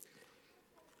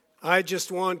I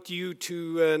just want you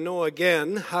to know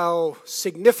again how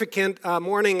significant a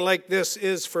morning like this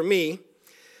is for me.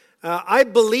 I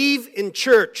believe in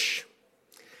church.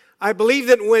 I believe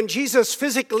that when Jesus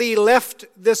physically left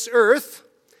this earth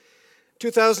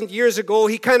 2,000 years ago,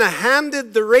 he kind of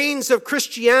handed the reins of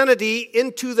Christianity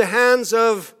into the hands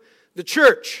of the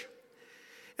church.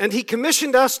 And he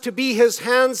commissioned us to be his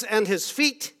hands and his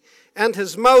feet and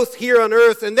his mouth here on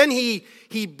earth. And then he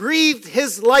breathed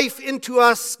his life into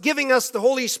us, giving us the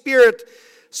Holy Spirit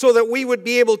so that we would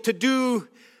be able to do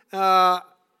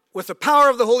with the power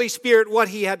of the Holy Spirit what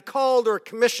he had called or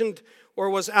commissioned or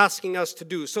was asking us to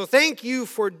do. So thank you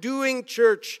for doing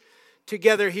church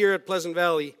together here at Pleasant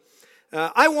Valley.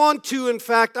 I want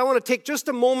to take just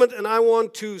a moment and I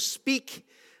want to speak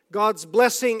God's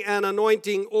blessing and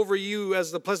anointing over you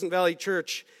as the Pleasant Valley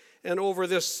Church and over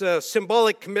this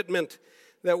symbolic commitment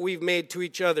that we've made to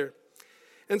each other.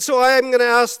 And so I am going to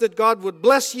ask that God would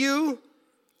bless you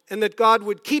and that God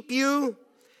would keep you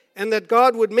and that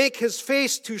God would make his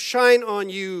face to shine on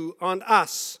you, on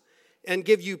us, and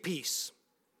give you peace.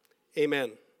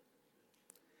 Amen.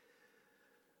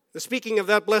 The speaking of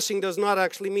that blessing does not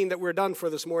actually mean that we're done for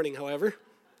this morning, however.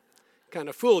 Kind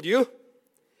of fooled you.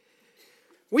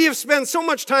 We have spent so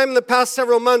much time in the past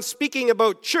several months speaking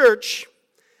about church.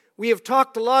 We have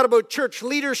talked a lot about church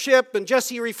leadership, and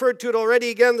Jesse referred to it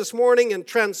already again this morning, and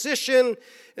transition,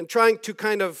 and trying to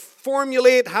kind of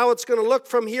formulate how it's going to look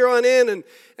from here on in,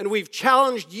 and we've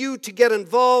challenged you to get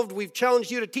involved. We've challenged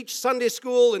you to teach Sunday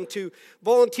school and to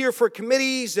volunteer for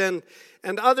committees and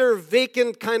other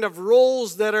vacant kind of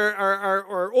roles that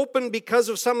are open because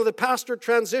of some of the pastor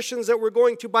transitions that we're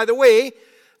going to. By the way,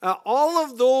 all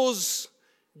of those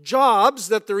jobs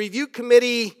that the review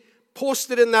committee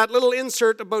posted in that little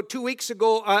insert about 2 weeks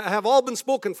ago have all been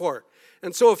spoken for.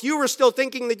 And so if you were still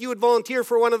thinking that you would volunteer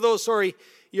for one of those, sorry,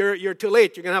 you're too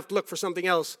late. You're going to have to look for something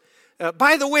else.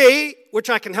 By the way, which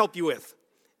I can help you with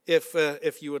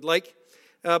if you would like.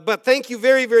 But thank you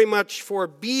very, very much for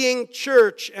being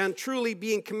church and truly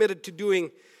being committed to doing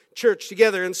church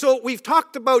together. And so we've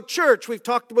talked about church. We've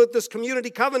talked about this community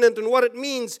covenant and what it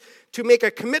means to make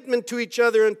a commitment to each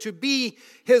other and to be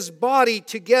his body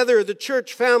together, the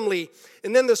church family.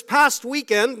 And then this past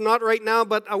weekend, not right now,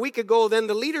 but a week ago, then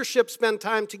the leadership spent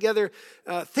time together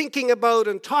thinking about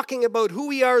and talking about who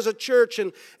we are as a church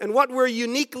and what we're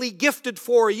uniquely gifted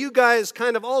for. You guys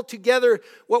kind of all together,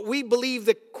 what we believe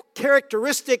the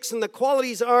characteristics and the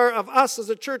qualities are of us as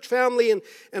a church family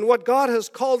and what God has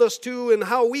called us to and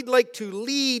how we'd like to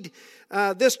lead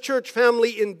this church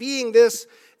family in being this.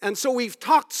 And so we've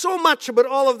talked so much about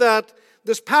all of that.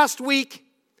 This past week,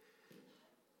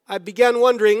 I began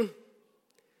wondering,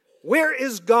 where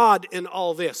is God in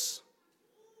all this?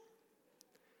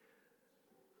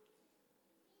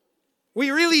 We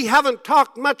really haven't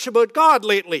talked much about God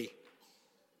lately.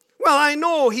 Well, I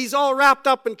know he's all wrapped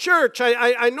up in church.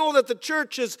 I know that the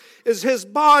church is his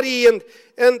body and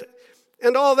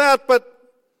all that, but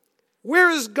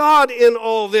where is God in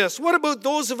all this? What about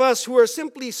those of us who are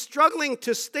simply struggling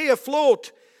to stay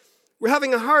afloat? We're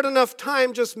having a hard enough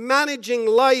time just managing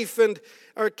life and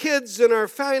our kids and our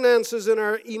finances and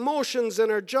our emotions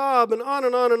and our job and on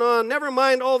and on and on. Never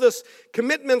mind all this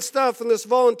commitment stuff and this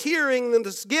volunteering and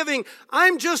this giving.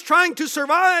 I'm just trying to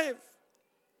survive.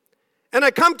 And I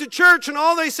come to church and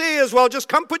all they say is, well, just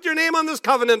come put your name on this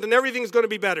covenant and everything's going to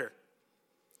be better.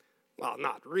 Well,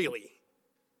 not really.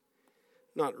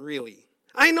 Not really.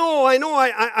 I know,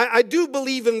 I do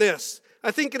believe in this.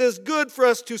 I think it is good for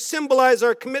us to symbolize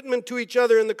our commitment to each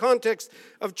other in the context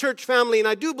of church family, and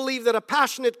I do believe that a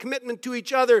passionate commitment to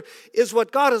each other is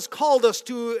what God has called us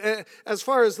to as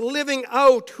far as living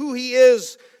out who he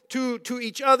is to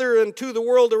each other and to the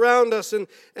world around us, and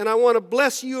I want to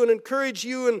bless you and encourage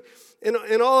you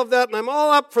and all of that, and I'm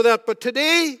all up for that, but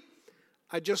today,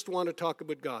 I just want to talk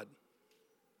about God.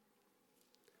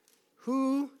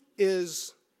 Who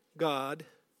is God?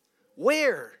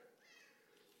 Where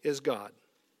is God?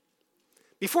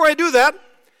 Before I do that,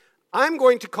 I'm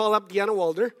going to call up Deanna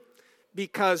Walder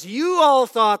because you all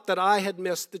thought that I had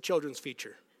missed the children's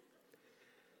feature.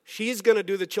 She's going to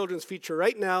do the children's feature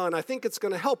right now, and I think it's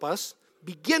going to help us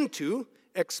begin to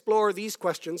explore these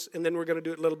questions, and then we're going to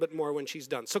do it a little bit more when she's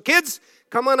done. So kids,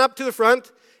 come on up to the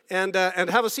front and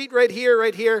have a seat right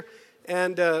here,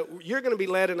 and you're going to be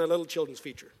led in a little children's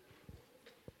feature.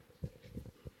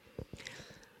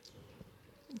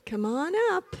 Come on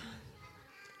up.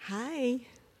 Hi.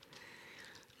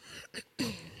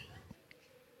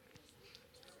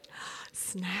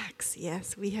 Snacks.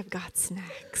 Yes, we have got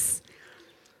snacks.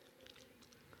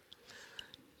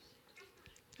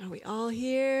 Are we all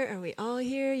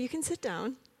here? You can sit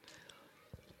down.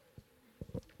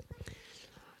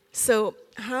 So,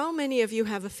 how many of you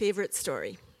have a favorite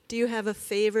story? Do you have a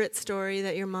favorite story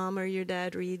that your mom or your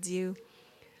dad reads you?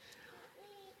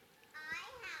 I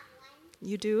have one.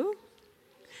 You do?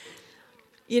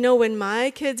 You know, when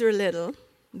my kids were little,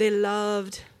 they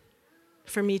loved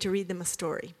for me to read them a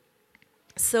story.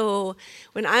 So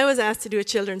when I was asked to do a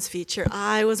children's feature,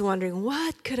 I was wondering,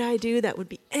 what could I do that would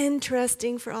be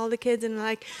interesting for all the kids? And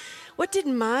like, what did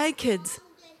my kids?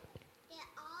 They're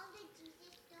all the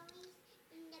Jesus stories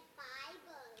in the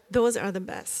Bible. Those are the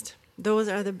best. Those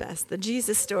are the best. The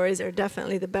Jesus stories are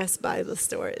definitely the best Bible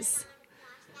stories.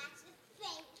 That's the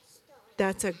favorite story.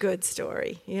 That's a good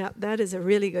story. Yeah, that is a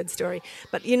really good story.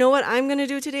 But you know what I'm going to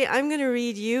do today? I'm going to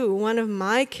read you one of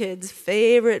my kids'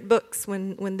 favorite books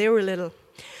when they were little.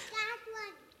 That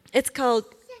one.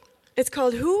 It's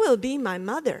called Who Will Be My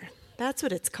Mother? That's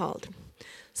what it's called.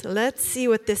 So let's see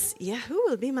what this, Who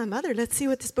Will Be My Mother? Let's see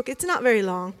what this book, it's not very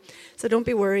long, so don't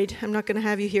be worried. I'm not going to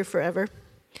have you here forever.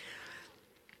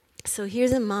 So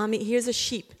here's a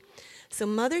sheep. So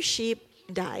mother sheep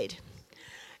died.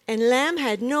 And lamb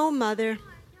had no mother.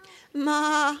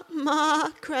 Ma, ma,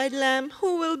 cried lamb,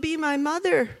 who will be my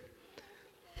mother?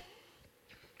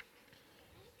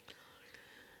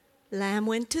 Lamb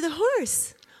went to the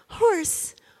horse.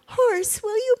 Horse, horse,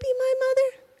 will you be my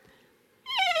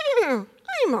mother?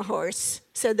 I'm a horse,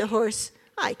 said the horse.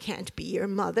 I can't be your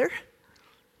mother.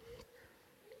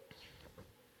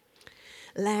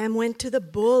 Lamb went to the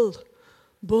bull.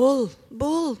 Bull,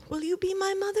 bull, will you be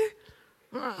my mother?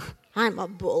 I'm a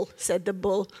bull, said the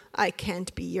bull. I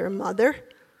can't be your mother.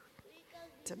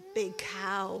 It's a big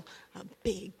cow,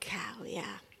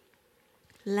 yeah.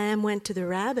 Lamb went to the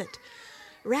rabbit.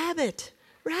 Rabbit,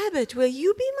 rabbit, will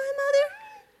you be my mother?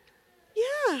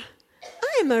 Yeah,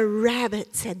 I'm a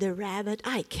rabbit, said the rabbit.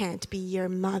 I can't be your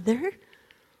mother.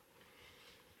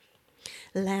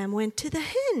 Lamb went to the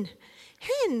hen.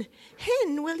 Hen,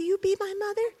 hen, will you be my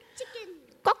mother? Chicken.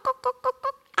 Cock, cock, cock, cock,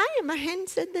 cock. I am a hen,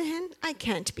 said the hen. I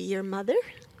can't be your mother.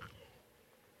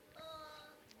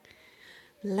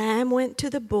 Lamb went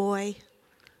to the boy.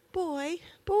 Boy,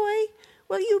 boy,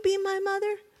 will you be my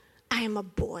mother? I am a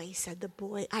boy, said the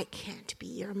boy. I can't be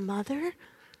your mother.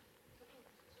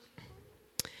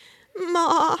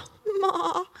 Ma,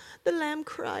 ma, the lamb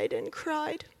cried and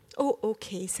cried. Oh,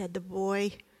 okay, said the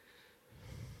boy.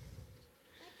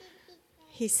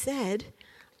 He said,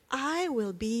 I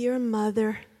will be your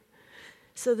mother.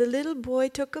 So the little boy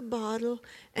took a bottle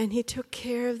and he took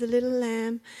care of the little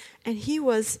lamb, and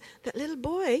that little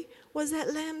boy was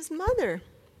that lamb's mother.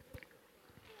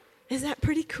 Is that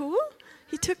pretty cool?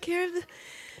 He took care of the...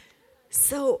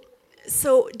 So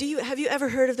have you ever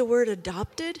heard of the word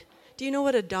adopted? Do you know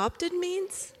what adopted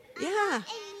means? Yeah. It means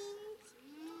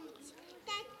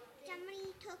that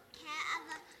somebody took care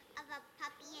of a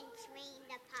puppy and trained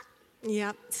the puppy.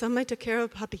 Yeah, somebody took care of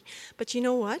a puppy. But you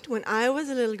know what? When I was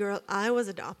a little girl, I was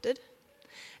adopted.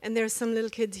 And there's some little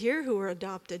kids here who were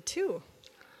adopted too.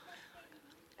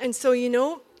 And so you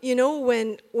know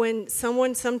when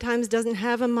someone sometimes doesn't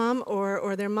have a mom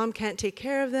or their mom can't take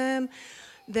care of them,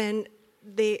 then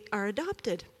they are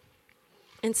adopted.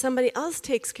 And somebody else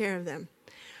takes care of them.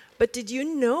 But did you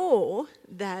know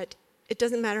that it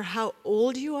doesn't matter how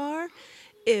old you are,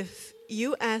 if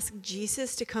you ask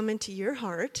Jesus to come into your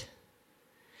heart,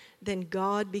 then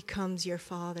God becomes your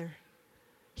father.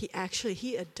 He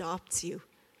adopts you.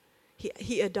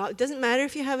 It doesn't matter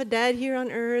if you have a dad here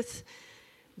on earth.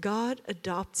 God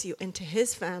adopts you into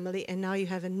his family, and now you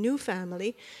have a new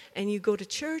family, and you go to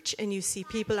church and you see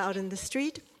people out in the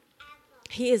street.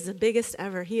 He is the biggest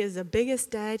ever. He is the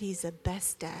biggest dad. He's the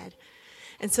best dad.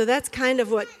 And so that's kind of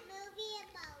what...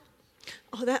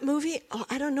 Oh, that movie? Oh,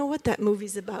 I don't know what that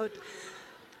movie's about.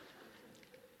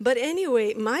 But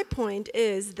anyway, my point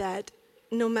is that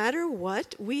no matter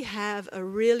what, we have a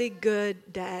really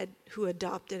good dad who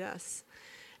adopted us.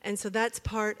 And so that's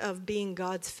part of being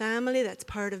God's family. That's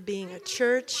part of being a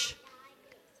church.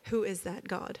 Who is that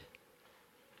God?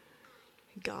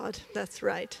 God, that's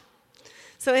right.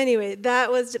 So anyway,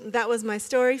 that was my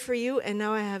story for you, and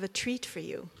now I have a treat for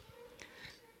you.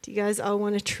 Do you guys all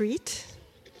want a treat?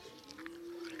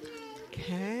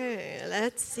 Okay,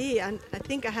 let's see. I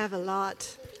think I have a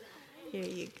lot. Here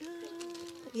you go.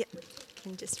 Yeah, you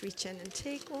can just reach in and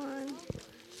take one.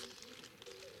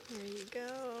 There you go.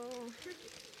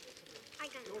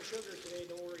 No sugar today,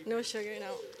 don't worry. No sugar,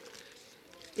 no.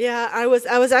 Yeah, I was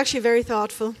actually very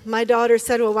thoughtful. My daughter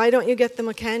said, well, why don't you get them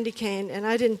a candy cane? And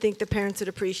I didn't think the parents would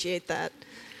appreciate that.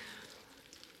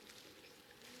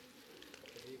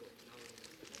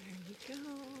 There you go.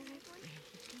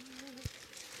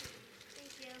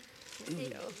 Thank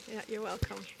you. Yeah, you're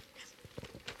welcome.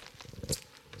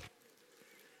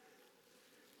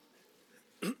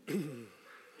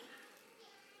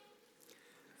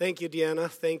 Thank you, Deanna.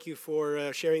 Thank you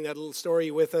for sharing that little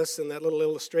story with us and that little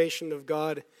illustration of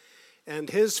God and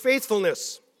His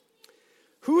faithfulness.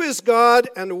 Who is God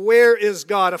and where is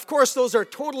God? Of course, those are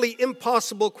totally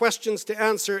impossible questions to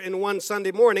answer in one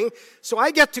Sunday morning, so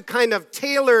I get to kind of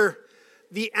tailor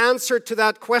the answer to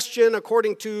that question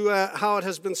according to how it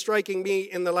has been striking me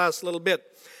in the last little bit.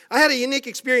 I had a unique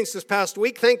experience this past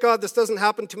week. Thank God this doesn't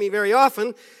happen to me very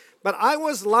often, but I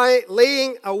was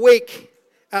laying awake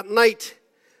at night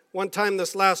one time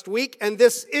this last week, and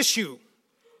this issue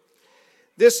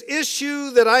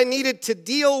that I needed to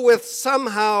deal with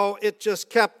somehow, it just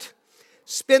kept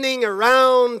spinning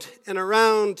around and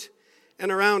around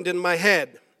and around in my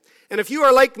head. And if you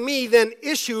are like me, then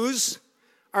issues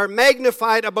are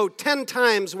magnified about 10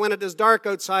 times when it is dark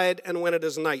outside and when it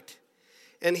is night.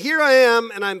 And here I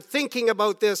am, and I'm thinking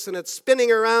about this, and it's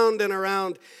spinning around and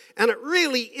around, and it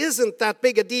really isn't that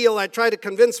big a deal. I try to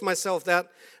convince myself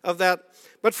of that.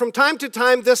 But from time to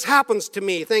time, this happens to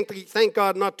me. Thank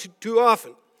God, not too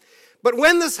often. But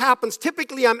when this happens,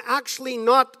 typically I'm actually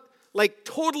not like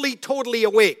totally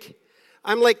awake.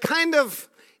 I'm like kind of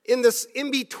in this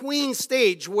in-between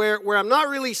stage where I'm not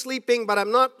really sleeping, but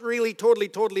I'm not really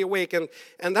totally awake.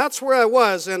 And that's where I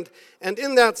was. And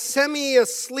in that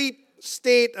semi-asleep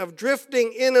state of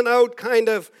drifting in and out kind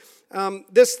of,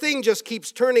 this thing just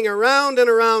keeps turning around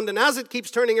and around. And as it keeps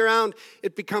turning around,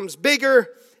 it becomes bigger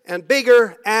and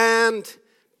bigger and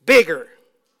bigger.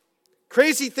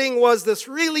 Crazy thing was, this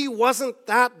really wasn't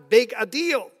that big a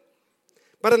deal.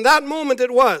 But in that moment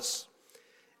it was.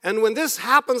 And when this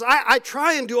happens, I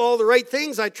try and do all the right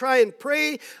things. I try and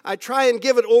pray. I try and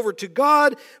give it over to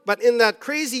God. But in that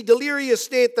crazy, delirious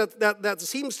state that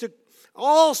seems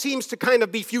to kind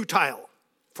of be futile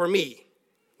for me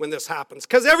when this happens.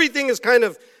 Because everything is kind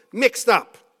of mixed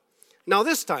up. Now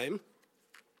this time,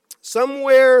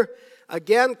 somewhere,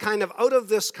 again, kind of out of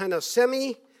this kind of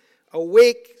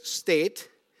semi-awake state,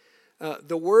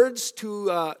 the words to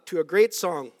a great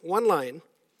song, one line,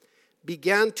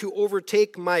 began to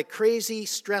overtake my crazy,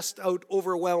 stressed out,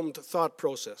 overwhelmed thought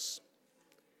process.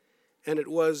 And it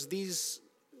was these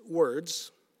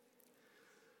words: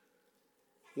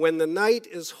 when the night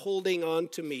is holding on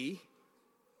to me,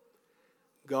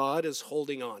 God is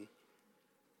holding on.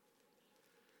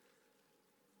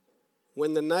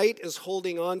 When the night is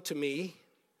holding on to me,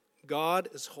 God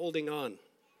is holding on.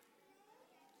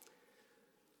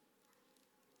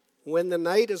 When the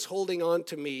night is holding on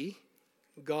to me,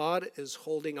 God is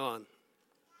holding on.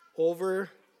 Over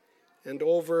and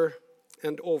over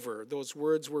and over. Those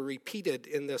words were repeated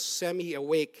in this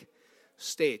semi-awake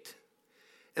state.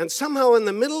 And somehow in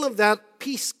the middle of that,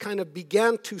 peace kind of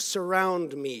began to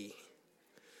surround me.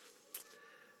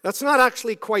 That's not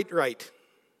actually quite right.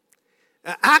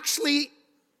 Actually,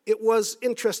 it was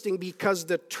interesting because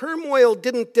the turmoil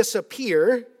didn't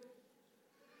disappear,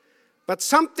 but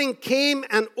something came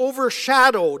and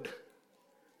overshadowed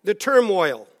the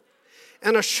turmoil.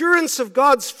 An assurance of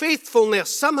God's faithfulness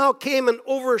somehow came and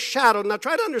overshadowed. Now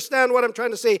try to understand what I'm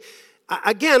trying to say.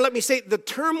 Again, let me say, the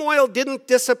turmoil didn't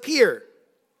disappear.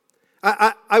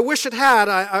 I wish it had.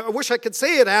 I wish I could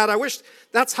say it had. I wish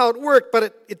that's how it worked,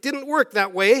 but it didn't work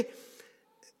that way.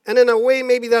 And in a way,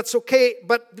 maybe that's okay.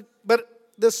 But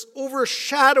this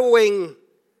overshadowing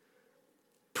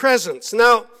presence.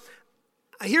 Now,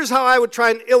 here's how I would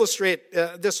try and illustrate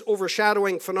this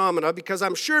overshadowing phenomena, because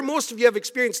I'm sure most of you have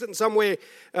experienced it in some way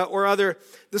or other.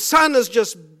 The sun is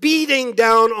just beating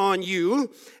down on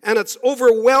you, and it's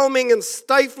overwhelming and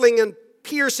stifling and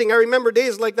piercing. I remember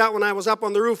days like that when I was up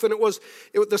on the roof, and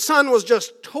the sun was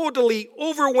just totally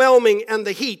overwhelming, and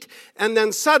the heat. And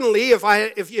then suddenly,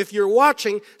 if you're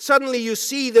watching, suddenly you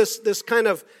see this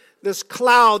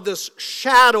cloud, this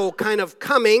shadow kind of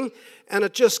coming. And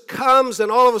it just comes,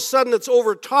 and all of a sudden it's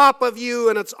over top of you,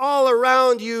 and it's all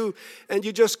around you, and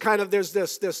you just kind of, there's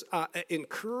this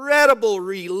incredible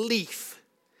relief,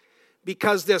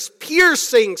 because this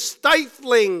piercing,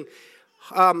 stifling,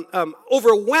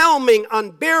 overwhelming,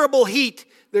 unbearable heat,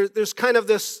 there's kind of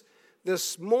this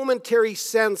momentary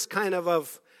sense kind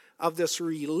of this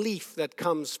relief that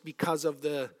comes because of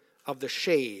the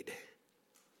shade.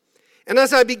 And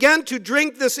as I began to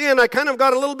drink this in, I kind of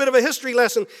got a little bit of a history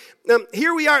lesson.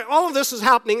 Here we are. All of this is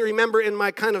happening, remember, in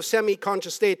my kind of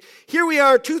semi-conscious state. Here we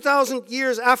are 2,000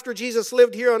 years after Jesus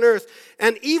lived here on earth,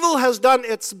 and evil has done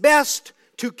its best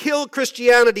to kill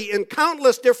Christianity in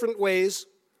countless different ways.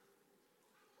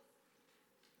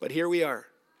 But here we are.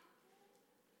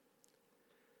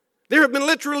 There have been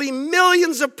literally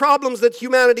millions of problems that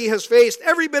humanity has faced,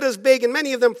 every bit as big, and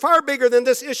many of them far bigger than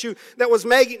this issue that was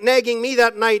nagging me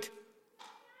that night.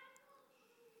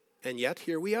 And yet,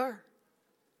 here we are.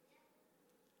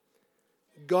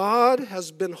 God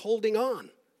has been holding on.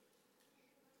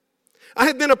 I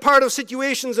have been a part of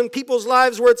situations in people's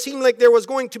lives where it seemed like there was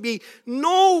going to be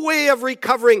no way of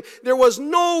recovering. There was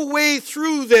no way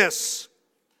through this.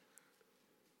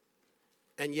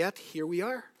 And yet, here we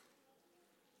are.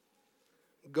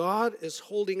 God is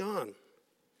holding on.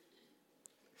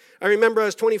 I remember I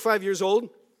was 25 years old.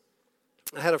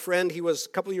 I had a friend, he was a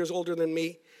couple years older than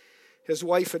me. His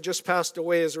wife had just passed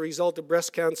away as a result of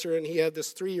breast cancer, and he had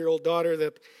this 3-year-old daughter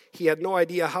that he had no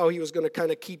idea how he was going to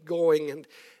kind of keep going. And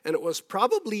it was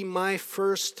probably my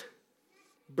first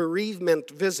bereavement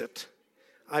visit.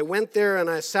 I went there and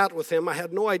I sat with him. I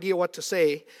had no idea what to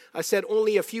say. I said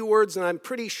only a few words, and I'm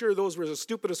pretty sure those were the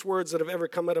stupidest words that have ever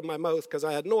come out of my mouth because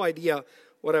I had no idea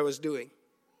what I was doing.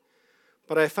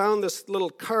 But I found this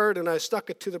little card and I stuck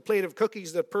it to the plate of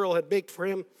cookies that Pearl had baked for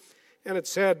him, and it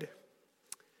said,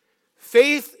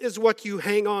 "Faith is what you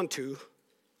hang on to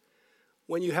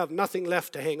when you have nothing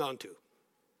left to hang on to."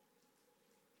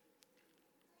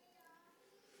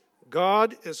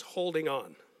 God is holding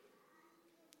on.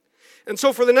 And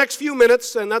so for the next few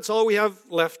minutes, and that's all we have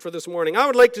left for this morning, I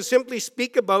would like to simply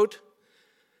speak about,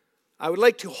 I would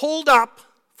like to hold up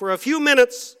for a few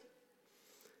minutes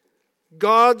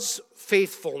God's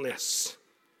faithfulness.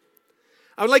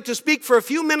 I would like to speak for a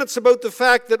few minutes about the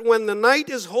fact that when the night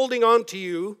is holding on to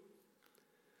you,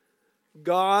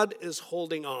 God is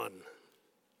holding on.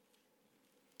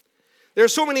 There are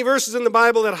so many verses in the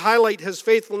Bible that highlight his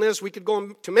faithfulness. We could go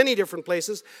to many different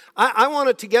places. I want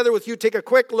to, together with you, take a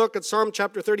quick look at Psalm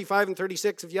chapter 35 and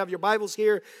 36. If you have your Bibles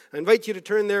here, I invite you to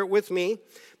turn there with me.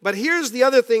 But here's the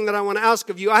other thing that I want to ask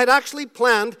of you. I had actually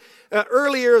planned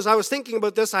earlier as I was thinking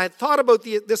about this, I had thought about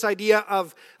this idea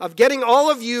of getting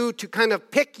all of you to kind of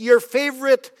pick your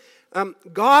favorite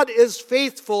God is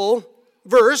faithful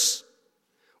verse,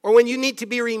 or when you need to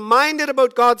be reminded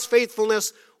about God's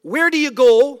faithfulness, where do you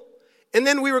go? And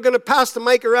then we were going to pass the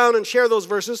mic around and share those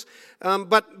verses.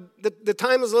 But the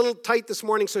time is a little tight this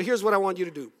morning, so here's what I want you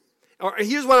to do. Or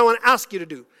here's what I want to ask you to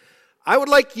do. I would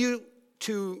like you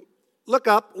to look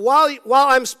up, while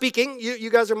I'm speaking, you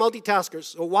guys are multitaskers,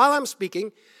 so while I'm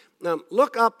speaking,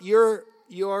 look up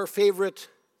your favorite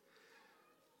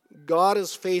God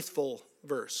is faithful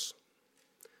verse.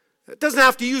 It doesn't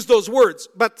have to use those words,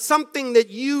 but something that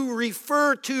you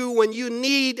refer to when you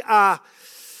need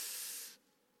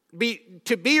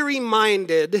to be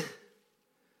reminded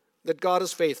that God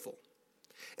is faithful.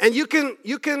 And you can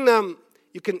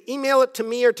email it to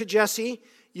me or to Jesse.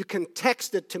 You can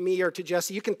text it to me or to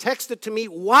Jesse. You can text it to me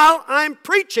while I'm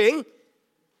preaching.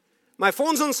 My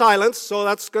phone's on silence, so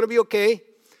that's going to be okay.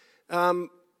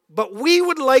 But we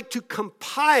would like to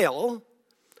compile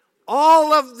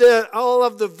all of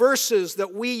the verses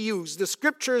that we use, the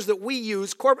scriptures that we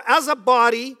use, as a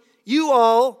body, you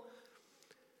all.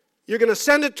 You're going to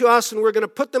send it to us, and we're going to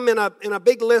put them in a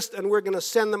big list, and we're going to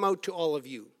send them out to all of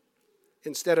you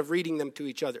instead of reading them to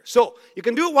each other. So you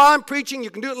can do it while I'm preaching.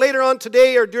 You can do it later on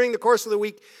today or during the course of the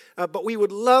week. But we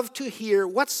would love to hear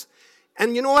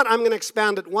and you know what? I'm going to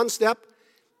expand it one step.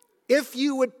 If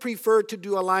you would prefer to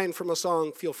do a line from a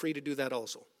song, feel free to do that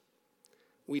also.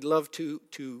 We'd love to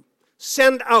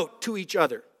send out to each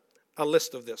other a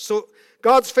list of this. So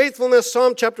God's faithfulness,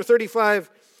 Psalm chapter 35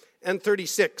 and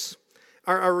 36.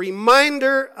 Are a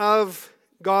reminder of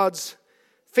God's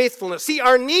faithfulness. See,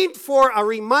 our need for a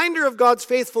reminder of God's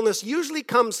faithfulness usually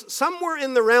comes somewhere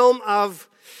in the realm of,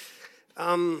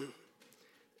 kind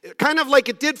of like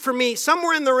it did for me,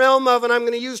 somewhere in the realm of, and I'm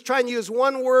going to try and use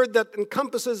one word that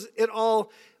encompasses it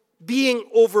all, being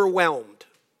overwhelmed.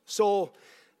 So,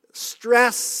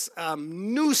 stress,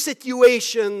 new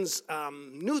situations,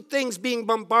 new things being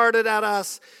bombarded at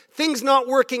us, things not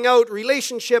working out,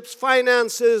 relationships,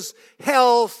 finances,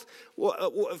 health,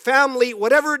 family,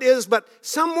 whatever it is, but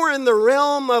somewhere in the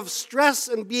realm of stress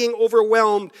and being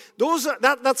overwhelmed,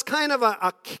 that's kind of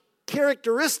a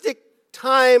characteristic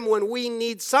time when we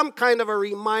need some kind of a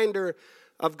reminder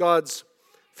of God's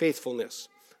faithfulness.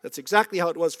 That's exactly how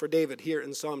it was for David here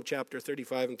in Psalm chapter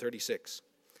 35 and 36.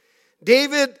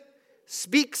 David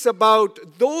speaks about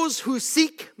those who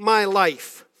seek my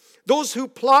life, those who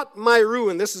plot my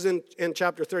ruin. This is in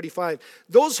chapter 35.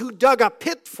 Those who dug a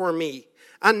pit for me,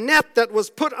 a net that was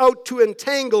put out to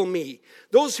entangle me.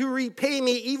 Those who repay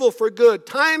me evil for good.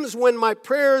 Times when my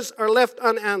prayers are left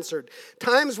unanswered.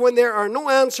 Times when there are no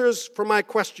answers for my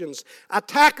questions.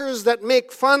 Attackers that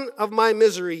make fun of my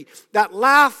misery. That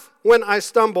laugh when I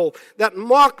stumble. That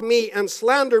mock me and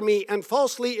slander me and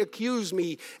falsely accuse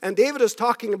me. And David is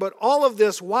talking about all of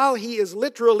this while he is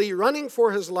literally running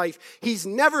for his life. He's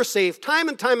never safe. Time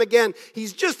and time again,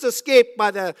 he's just escaped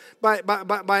by the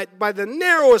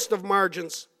narrowest of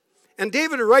margins. And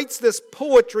David writes this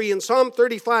poetry in Psalm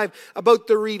 35 about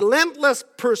the relentless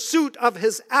pursuit of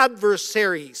his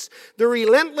adversaries, the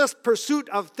relentless pursuit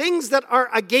of things that are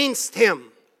against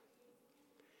him.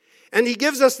 And he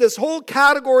gives us this whole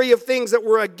category of things that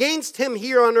were against him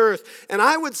here on earth. And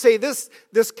I would say this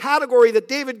category that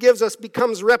David gives us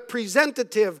becomes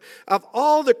representative of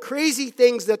all the crazy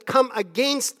things that come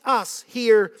against us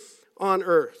here on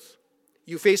earth.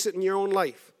 You face it in your own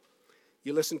life.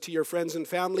 You listen to your friends and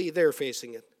family, they're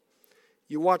facing it.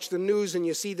 You watch the news and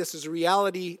you see this is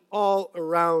reality all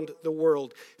around the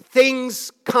world. Things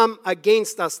come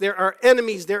against us. There are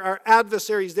enemies, there are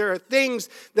adversaries, there are things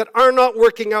that are not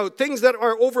working out, things that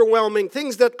are overwhelming,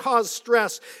 things that cause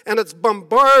stress, and it's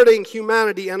bombarding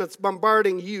humanity and it's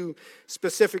bombarding you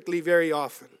specifically very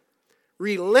often.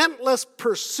 Relentless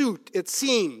pursuit, it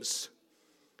seems,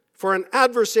 for an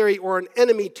adversary or an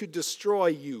enemy to destroy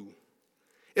you.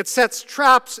 It sets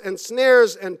traps and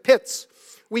snares and pits.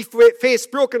 We face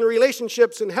broken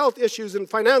relationships and health issues and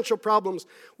financial problems.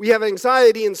 We have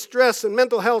anxiety and stress and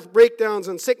mental health breakdowns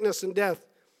and sickness and death.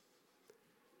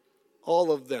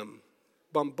 All of them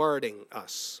bombarding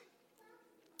us.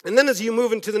 And then as you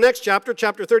move into the next chapter,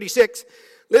 chapter 36,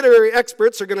 literary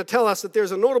experts are going to tell us that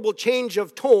there's a notable change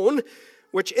of tone,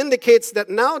 which indicates that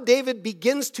now David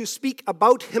begins to speak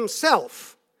about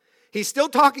himself. He's still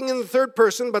talking in the third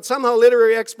person, but somehow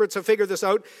literary experts have figured this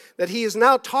out, that he is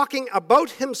now talking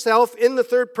about himself in the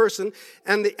third person,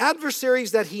 and the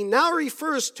adversaries that he now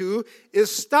refers to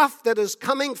is stuff that is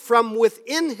coming from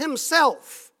within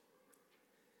himself.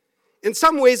 In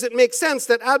some ways, it makes sense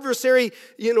that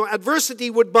adversity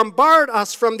would bombard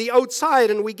us from the outside,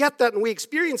 and we get that and we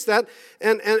experience that.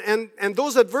 And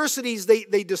those adversities,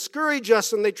 they discourage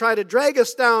us and they try to drag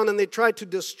us down and they try to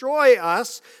destroy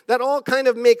us. That all kind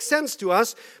of makes sense to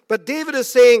us. But David is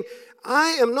saying,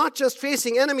 I am not just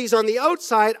facing enemies on the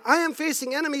outside, I am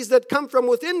facing enemies that come from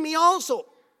within me also.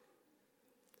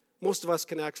 Most of us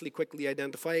can actually quickly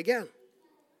identify again.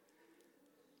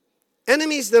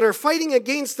 Enemies that are fighting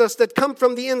against us that come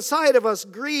from the inside of us,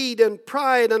 greed and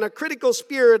pride and a critical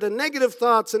spirit and negative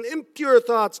thoughts and impure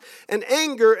thoughts and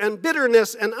anger and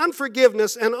bitterness and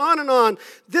unforgiveness and on and on.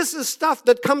 This is stuff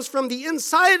that comes from the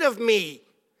inside of me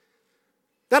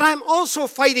that I'm also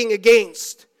fighting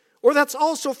against, or that's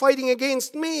also fighting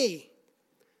against me.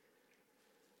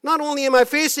 Not only am I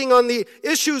facing on the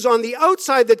issues on the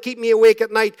outside that keep me awake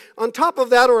at night, on top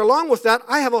of that or along with that,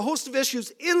 I have a host of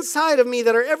issues inside of me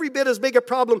that are every bit as big a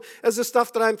problem as the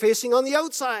stuff that I'm facing on the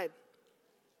outside.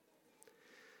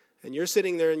 And you're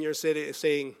sitting there and you're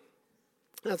saying,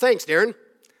 oh, thanks, Darren.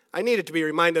 I needed to be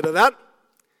reminded of that.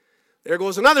 There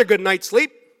goes another good night's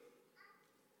sleep.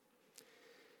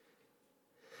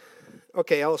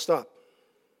 Okay, I'll stop.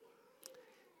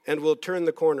 And we'll turn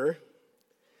the corner,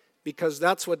 because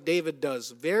that's what David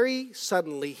does very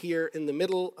suddenly here in the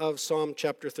middle of Psalm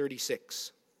chapter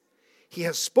 36. He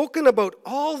has spoken about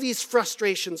all these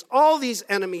frustrations, all these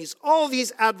enemies, all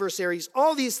these adversaries,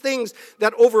 all these things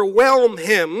that overwhelm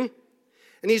him.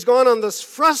 And he's gone on this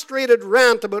frustrated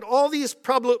rant about all these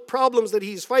problems that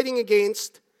he's fighting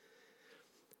against.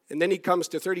 And then he comes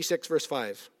to 36 verse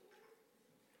 5.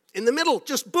 In the middle,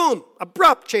 just boom,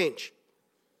 abrupt change.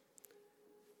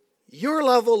 Your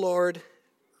love, O Lord,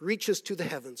 reaches to the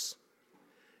heavens,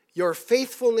 your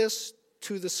faithfulness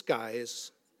to the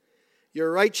skies.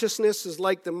 Your righteousness is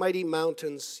like the mighty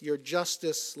mountains, your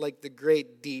justice like the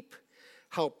great deep.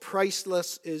 How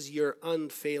priceless is your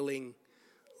unfailing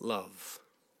love.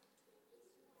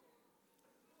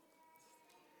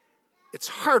 It's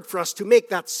hard for us to make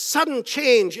that sudden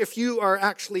change if you are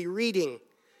actually reading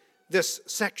this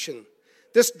section,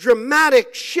 this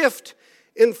dramatic shift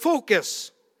in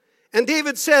focus. And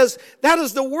David says, that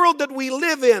is the world that we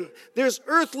live in. There's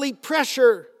earthly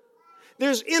pressure.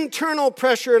 There's internal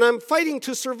pressure. And I'm fighting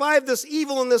to survive this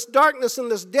evil and this darkness and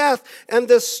this death and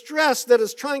this stress that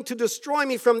is trying to destroy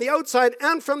me from the outside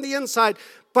and from the inside.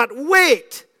 But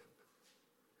wait.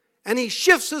 And he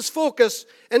shifts his focus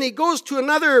and he goes to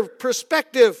another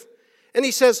perspective. And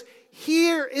he says,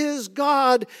 here is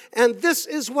God, and this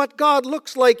is what God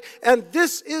looks like, and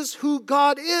this is who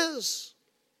God is.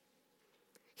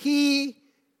 He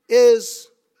is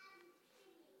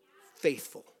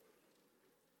faithful.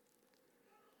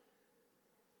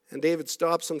 And David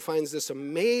stops and finds this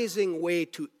amazing way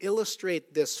to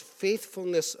illustrate this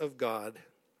faithfulness of God.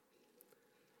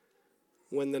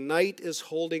 When the night is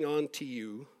holding on to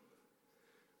you,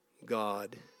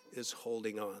 God is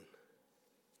holding on.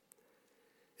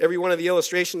 Every one of the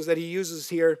illustrations that he uses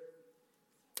here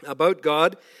about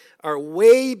God are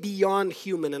way beyond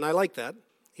human, and I like that.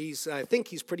 I think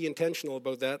he's pretty intentional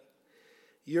about that.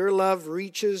 Your love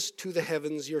reaches to the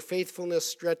heavens. Your faithfulness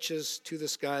stretches to the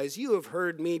skies. You have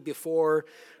heard me before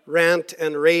rant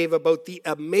and rave about the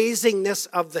amazingness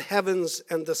of the heavens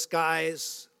and the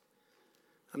skies.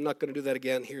 I'm not going to do that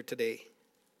again here today.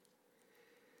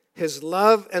 His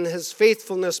love and his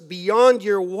faithfulness beyond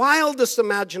your wildest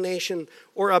imagination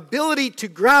or ability to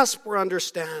grasp or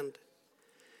understand.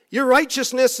 Your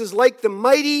righteousness is like the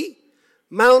mighty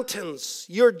mountains.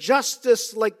 Your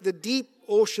justice like the deep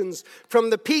oceans. From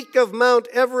the peak of Mount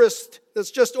Everest,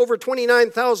 that's just over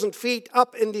 29,000 feet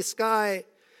up in the sky,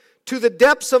 to the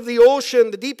depths of the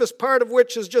ocean, the deepest part of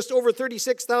which is just over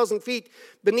 36,000 feet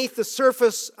beneath the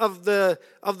surface of the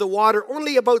water,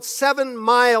 only about 7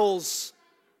 miles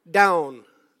down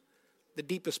the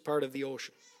deepest part of the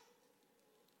ocean.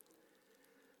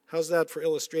 How's that for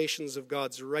illustrations of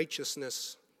God's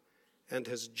righteousness and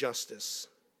his justice?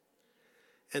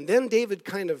 And then David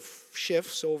kind of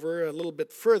shifts over a little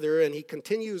bit further, and he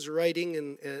continues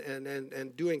writing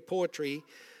and doing poetry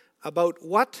about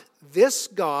what this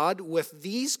God with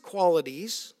these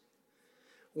qualities,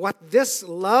 what this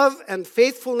love and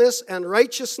faithfulness and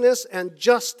righteousness and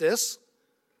justice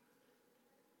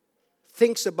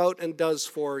thinks about and does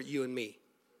for you and me.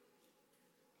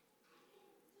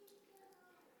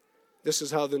 This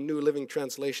is how the New Living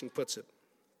Translation puts it.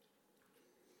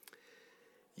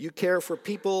 You care for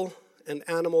people and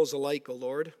animals alike, O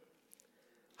Lord.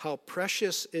 How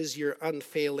precious is your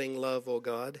unfailing love, O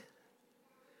God.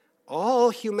 All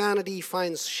humanity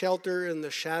finds shelter in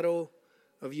the shadow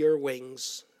of your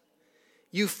wings.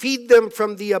 You feed them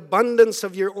from the abundance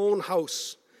of your own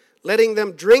house, letting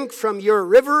them drink from your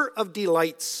river of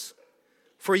delights.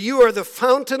 For you are the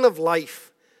fountain of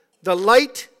life, the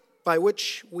light by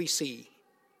which we see.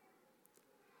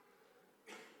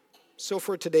 So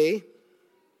for today,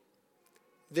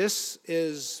 this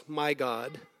is my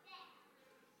God.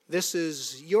 This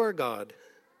is your God.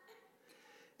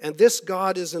 And this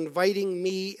God is inviting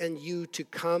me and you to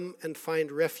come and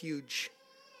find refuge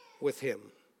with him.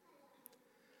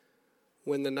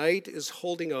 When the night is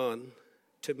holding on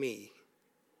to me,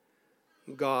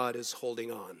 God is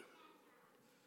holding on.